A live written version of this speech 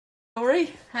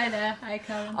Dori. Hi there. Hi,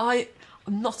 Karen.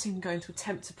 I'm not even going to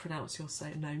attempt to pronounce your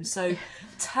surname, so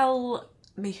tell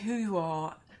me who you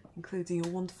are, including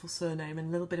your wonderful surname, and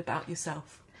a little bit about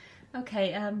yourself.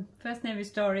 Okay, first name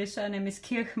is Dori, surname is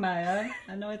Kirchmair.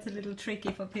 I know it's a little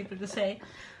tricky for people to say.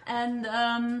 And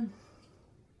I'm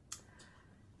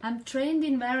trained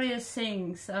in various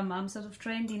things. I'm sort of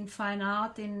trained in fine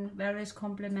art, in various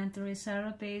complementary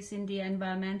therapies, in the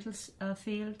environmental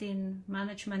field, in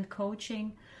management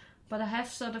coaching. But I have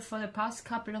sort of, for the past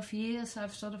couple of years,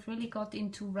 I've sort of really got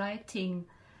into writing,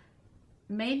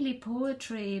 mainly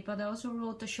poetry, but I also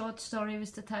wrote a short story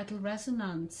with the title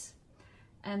Resonance.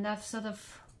 And I've sort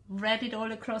of read it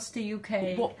all across the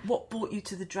UK. What brought you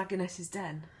to the Dragoness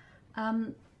Den?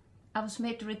 I was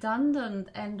made redundant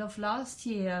end of last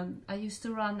year. I used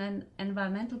to run an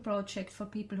environmental project for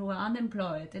people who are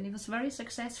unemployed, and it was very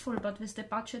successful, but with the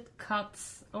budget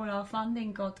cuts, all our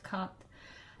funding got cut.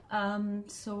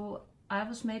 So I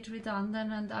was made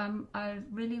redundant, and I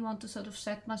really want to sort of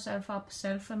set myself up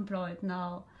self-employed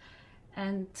now.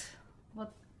 And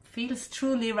what feels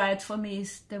truly right for me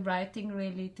is the writing,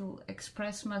 really, to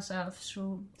express myself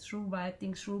through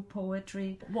writing, through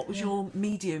poetry. What was your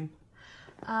medium?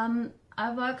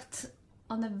 I worked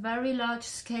on a very large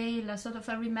scale.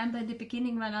 I remember in the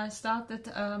beginning when I started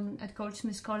at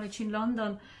Goldsmiths College in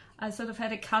London, I sort of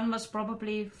had a canvas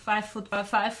probably 5 foot by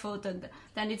 5 foot, and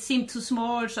then it seemed too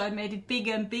small, so I made it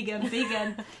bigger and bigger and bigger.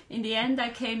 And in the end,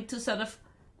 I came to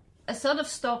I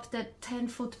stopped at 10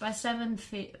 foot by 7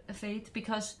 feet,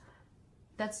 because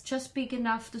that's just big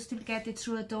enough to still get it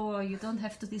through a door. You don't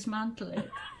have to dismantle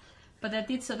it. But I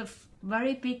did sort of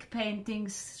very big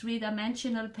paintings,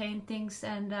 3-dimensional paintings,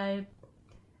 and I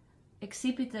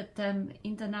exhibited them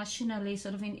internationally,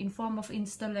 sort of in form of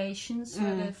installations,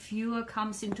 where the viewer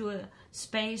comes into a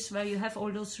space where you have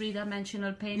all those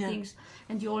 3-dimensional paintings,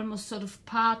 and you're almost sort of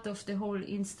part of the whole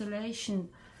installation.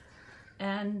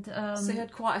 And so you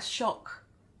had quite a shock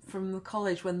from the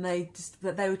college when they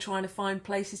were trying to find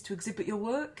places to exhibit your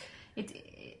work?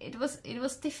 It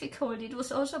was difficult. It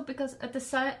was also because at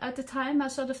the time I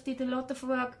sort of did a lot of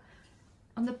work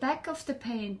on the back of the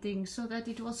painting, so that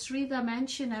it was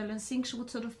 3-dimensional and things would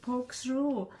sort of poke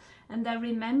through. And I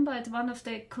remember at one of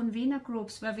the convener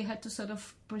groups where we had to sort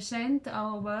of present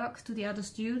our work to the other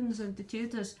students and the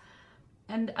tutors,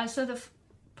 and I sort of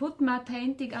put my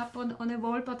painting up on a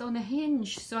wall, but on a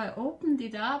hinge. So I opened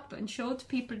it up and showed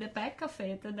people the back of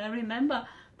it. And I remember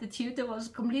the tutor was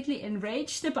completely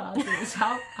enraged about this.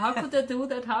 How could I do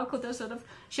that? How could I sort of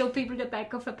show people the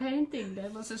back of a painting?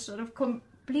 That was a sort of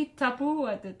complete taboo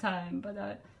at the time, but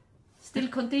I still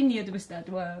continued with that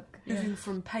work. Moving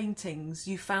from paintings,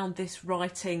 you found this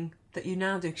writing that you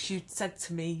now do, because you said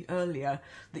to me earlier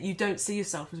that you don't see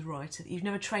yourself as a writer, that you've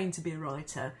never trained to be a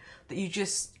writer, that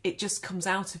it just comes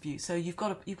out of you. So you've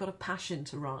got a passion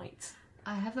to write.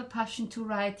 I have a passion to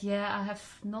write, yeah. I have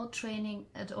no training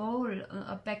at all,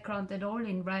 a background at all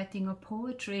in writing or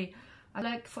poetry. I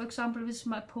like, for example, with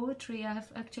my poetry, I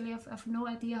have no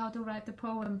idea how to write a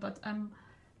poem, but I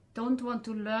don't want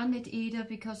to learn it either,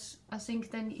 because I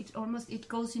think then it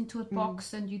goes into a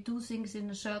box and you do things in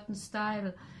a certain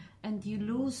style and you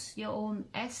lose your own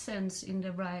essence in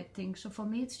the writing. So for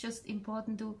me, it's just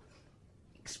important to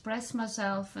express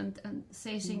myself and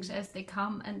say things as they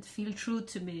come and feel true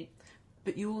to me.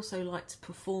 But you also like to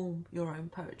perform your own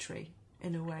poetry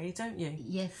in a way, don't you?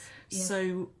 Yes.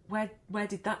 So where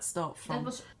did that start from? That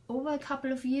was over a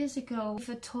couple of years ago, with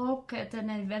a talk at an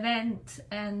event,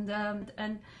 and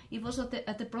it was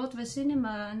at the Broadway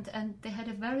Cinema, and they had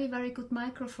a very, very good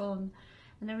microphone.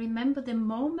 And I remember the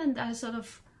moment I sort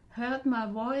of heard my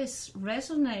voice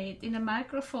resonate in a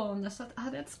microphone, I thought,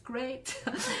 that's great.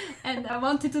 And I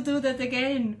wanted to do that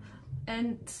again.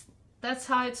 And that's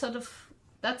how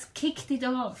that's kicked it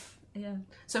off. Yeah.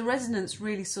 So resonance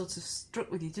really sort of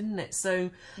struck with you, didn't it? So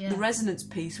the resonance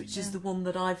piece, which is the one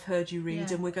that I've heard you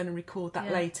read, and we're going to record that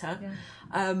later.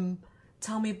 Yeah.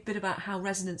 Tell me a bit about how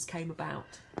resonance came about.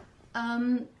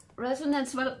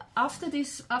 Resonance, well, after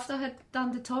I had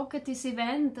done the talk at this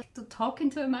event, to talk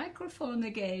into a microphone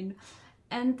again.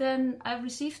 And then I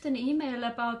received an email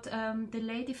about the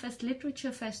Ladyfest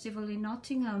Literature Festival in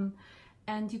Nottingham.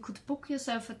 And you could book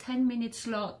yourself a 10-minute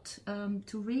slot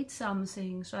to read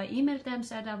something. So I emailed them,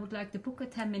 said I would like to book a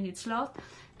 10-minute slot.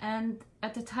 And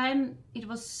at the time, it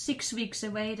was 6 weeks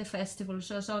away, the festival.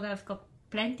 So I thought I've got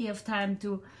plenty of time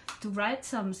to write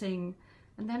something.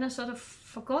 And then I sort of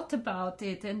forgot about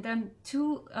it. And then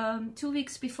two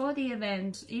weeks before the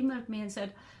event, emailed me and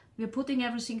said, we're putting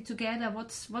everything together.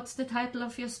 What's the title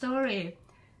of your story?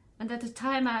 And at the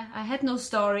time I had no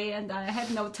story and I had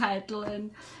no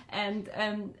title,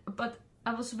 but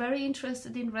I was very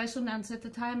interested in resonance at the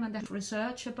time and I had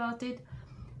research about it.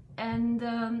 And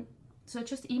so I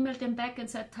just emailed them back and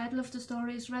said, title of the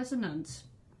story is Resonance.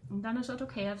 And then I thought,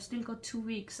 okay, I've still got 2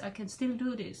 weeks, I can still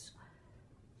do this.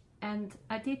 And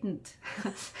I didn't.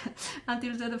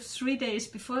 Until sort of 3 days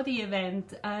before the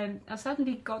event, I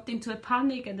suddenly got into a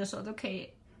panic and I thought,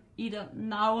 okay, either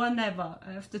now or never,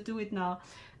 I have to do it now.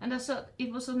 And I thought,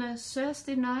 it was on a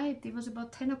Thursday night, it was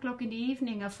about 10 o'clock in the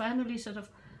evening, I finally sort of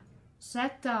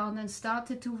sat down and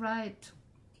started to write.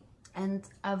 And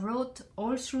I wrote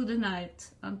all through the night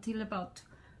until about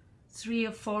 3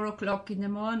 or 4 o'clock in the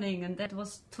morning, and that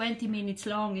was 20 minutes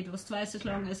long. It was twice as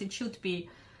long as it should be.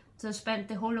 So I spent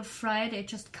the whole of Friday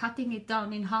just cutting it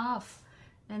down in half.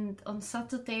 And on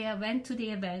Saturday I went to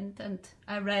the event and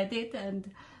I read it, and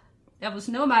there was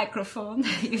no microphone.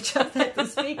 You just had to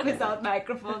speak without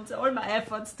microphones. All my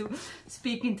efforts to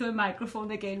speak into a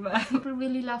microphone again. People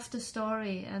really loved the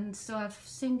story, and so I've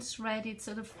since read it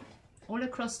sort of all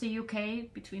across the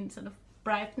UK, between sort of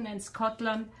Brighton and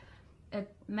Scotland, at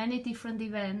many different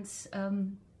events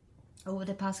over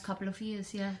the past couple of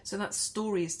years, yeah. So that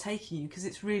story is taking you, because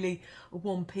it's really a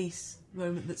one-piece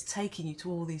moment that's taking you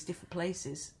to all these different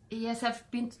places. Yes, I've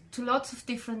been to lots of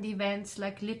different events,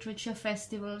 like literature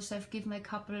festivals. I've given a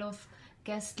couple of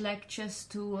guest lectures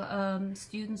to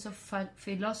students of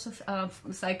philosophy,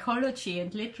 psychology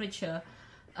and literature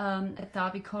at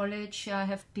Derby College. I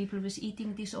have people with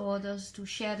eating disorders to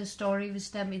share the story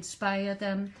with them, inspire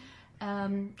them,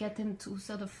 get them to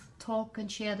sort of talk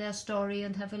and share their story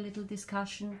and have a little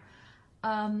discussion.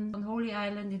 On Holy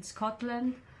Island in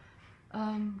Scotland.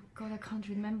 God, I can't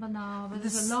remember now, but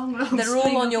there's a long They're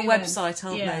all on your events. website,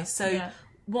 aren't Yeah, they? So yeah.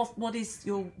 what is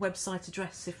your website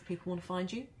address if people want to find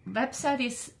you? Website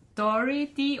is Dori,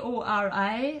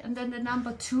 D-O-R-I, and then the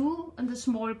number 2 and the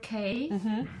small k,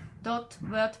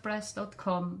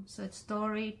 .wordpress.com. So it's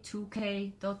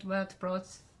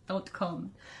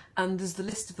Dori2k.wordpress.com. And there's the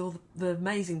list of all the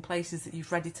amazing places that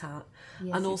you've read it at.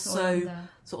 Yes, And it's all also, on there.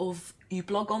 sort of, you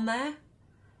blog on there?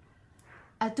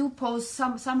 I do post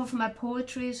some of my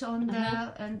poetry is on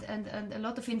there, and a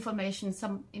lot of information,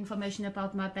 some information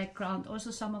about my background, also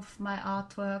some of my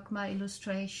artwork, my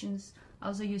illustrations. I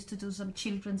also used to do some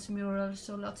children's murals,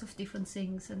 so lots of different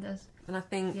things. And I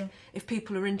think if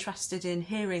people are interested in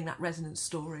hearing that resonance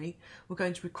story, we're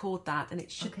going to record that, and it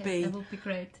should be, that would be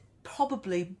great.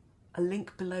 Probably a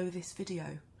link below this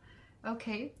video.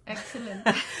 Okay, excellent.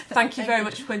 Thank you very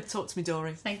much for coming to talk to me,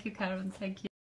 Dori. Thank you, Karen. Thank you.